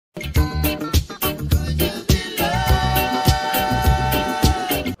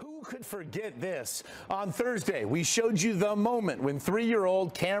this. On Thursday, we showed you the moment when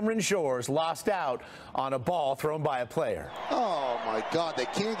 3-year-old Cameron Shores lost out on a ball thrown by a player. Oh, my God. They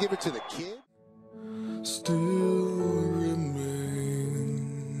can't give it to the kid? Still remains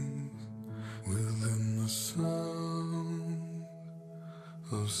within the sound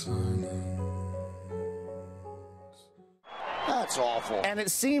of silence. That's awful. And it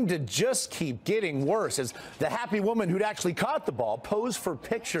seemed to just keep getting worse as the happy woman who'd actually caught the ball posed for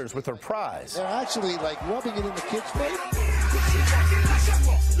pictures with her prize. They're actually like rubbing it in the kid's face.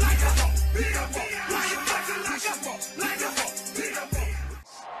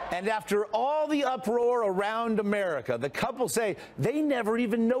 And after all the uproar around America, the couple say they never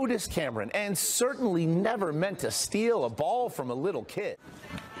even noticed Cameron and certainly never meant to steal a ball from a little kid.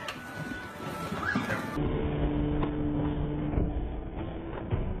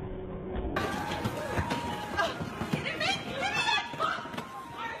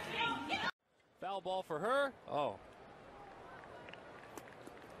 Foul ball for her. Oh.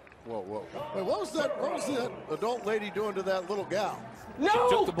 Whoa, whoa. Wait, what was that adult lady doing to that little gal? No, she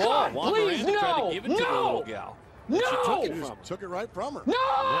took the ball. God, please, no, tried to give it to the little gal. No. She Took it right from her. No.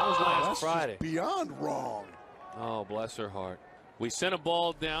 That was last That's Friday. Just beyond wrong. Oh, bless her heart. We sent a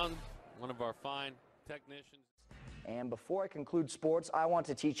ball down. One of our fine technicians. And before I conclude sports, I want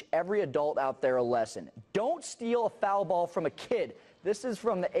to teach every adult out there a lesson. Don't steal a foul ball from a kid. This is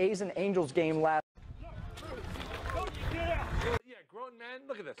from the A's and Angels game last. Yeah, grown man.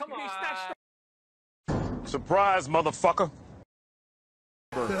 Look at this. Come on. Surprise, motherfucker.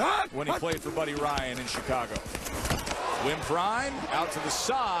 When he played for Buddy Ryan in Chicago. Wim Prime out to the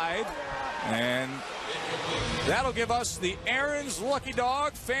side, and that'll give us the Aaron's Lucky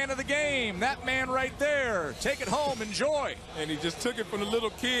Dog fan of the game. That man right there. Take it home, enjoy. And he just took it from the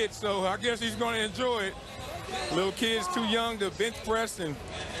little kid, so I guess he's going to enjoy it. Little kid's too young to bench press and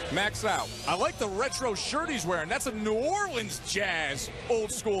max out. I like the retro shirt he's wearing. That's a New Orleans Jazz old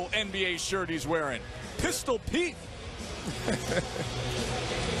school NBA shirt he's wearing. Pistol Pete.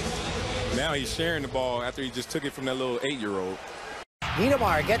 Now he's sharing the ball after he just took it from that little 8-year-old.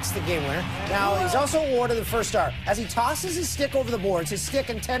 Niedermeyer gets the game winner. Now, he's also awarded the first star. As he tosses his stick over the boards, his stick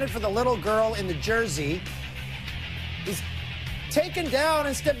intended for the little girl in the jersey, he's taken down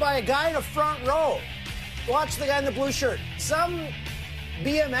instead by a guy in the front row. Watch the guy in the blue shirt. Some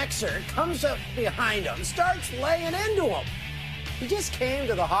BMXer comes up behind him, starts laying into him. He just came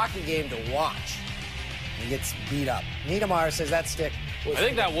to the hockey game to watch and gets beat up. Niedermeyer says that stick was... I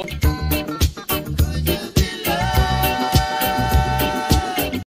think that was...